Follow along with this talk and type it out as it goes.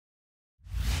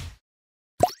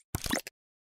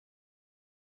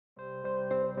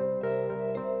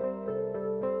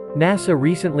NASA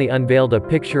recently unveiled a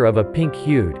picture of a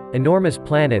pink-hued, enormous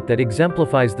planet that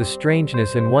exemplifies the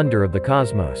strangeness and wonder of the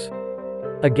cosmos.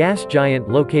 A gas giant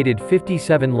located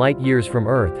 57 light-years from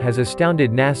Earth has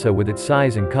astounded NASA with its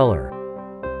size and color.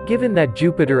 Given that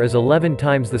Jupiter is 11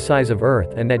 times the size of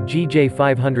Earth and that GJ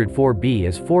 504b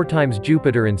is 4 times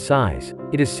Jupiter in size,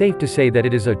 it is safe to say that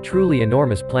it is a truly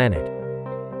enormous planet.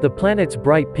 The planet's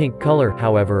bright pink color,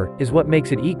 however, is what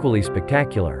makes it equally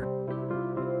spectacular.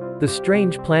 The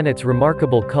strange planet's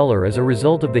remarkable color is a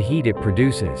result of the heat it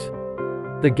produces.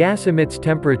 The gas emits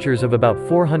temperatures of about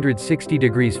 460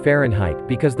 degrees Fahrenheit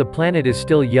because the planet is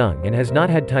still young and has not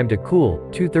had time to cool,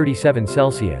 237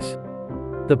 Celsius.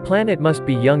 The planet must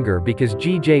be younger because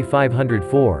GJ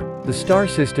 504, the star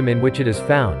system in which it is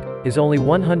found, is only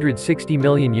 160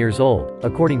 million years old,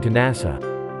 according to NASA.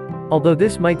 Although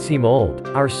this might seem old,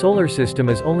 our solar system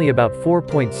is only about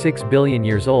 4.6 billion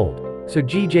years old, so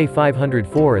GJ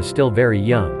 504 is still very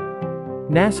young.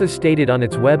 NASA stated on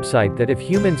its website that if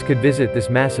humans could visit this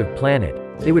massive planet,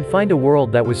 they would find a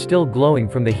world that was still glowing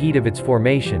from the heat of its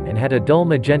formation and had a dull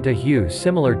magenta hue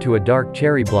similar to a dark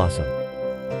cherry blossom.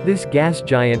 This gas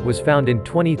giant was found in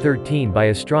 2013 by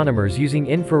astronomers using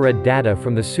infrared data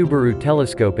from the Subaru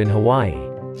telescope in Hawaii.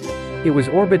 It was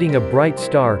orbiting a bright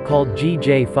star called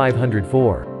GJ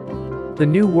 504. The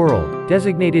New World,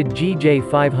 designated GJ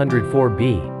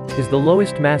 504b, is the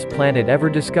lowest mass planet ever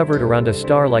discovered around a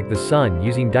star like the Sun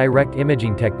using direct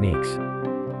imaging techniques.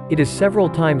 It is several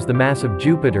times the mass of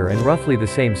Jupiter and roughly the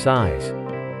same size.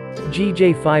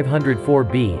 GJ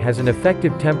 504b has an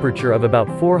effective temperature of about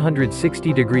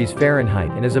 460 degrees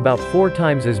Fahrenheit and is about 4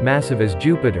 times as massive as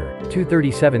Jupiter,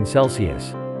 237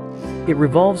 Celsius. It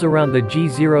revolves around the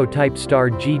G0 type star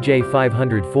GJ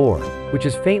 504, which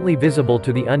is faintly visible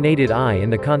to the unaided eye in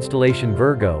the constellation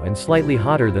Virgo and slightly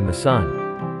hotter than the Sun.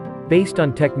 Based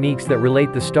on techniques that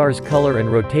relate the star's color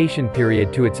and rotation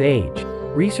period to its age,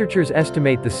 researchers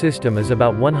estimate the system is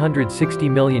about 160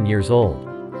 million years old.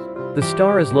 The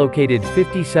star is located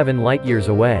 57 light-years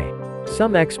away.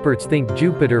 Some experts think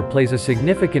Jupiter plays a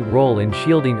significant role in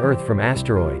shielding Earth from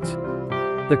asteroids.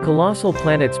 The colossal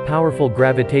planet's powerful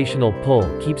gravitational pull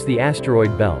keeps the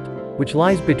asteroid belt, which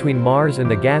lies between Mars and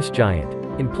the gas giant,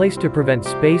 in place to prevent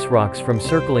space rocks from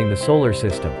circling the solar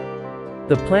system.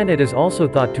 The planet is also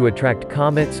thought to attract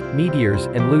comets, meteors,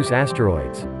 and loose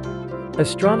asteroids.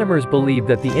 Astronomers believe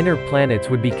that the inner planets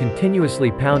would be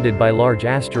continuously pounded by large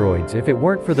asteroids if it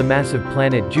weren't for the massive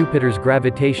planet Jupiter's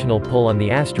gravitational pull on the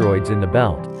asteroids in the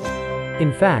belt.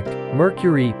 In fact,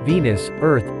 Mercury, Venus,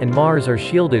 Earth, and Mars are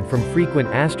shielded from frequent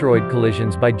asteroid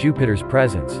collisions by Jupiter's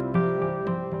presence.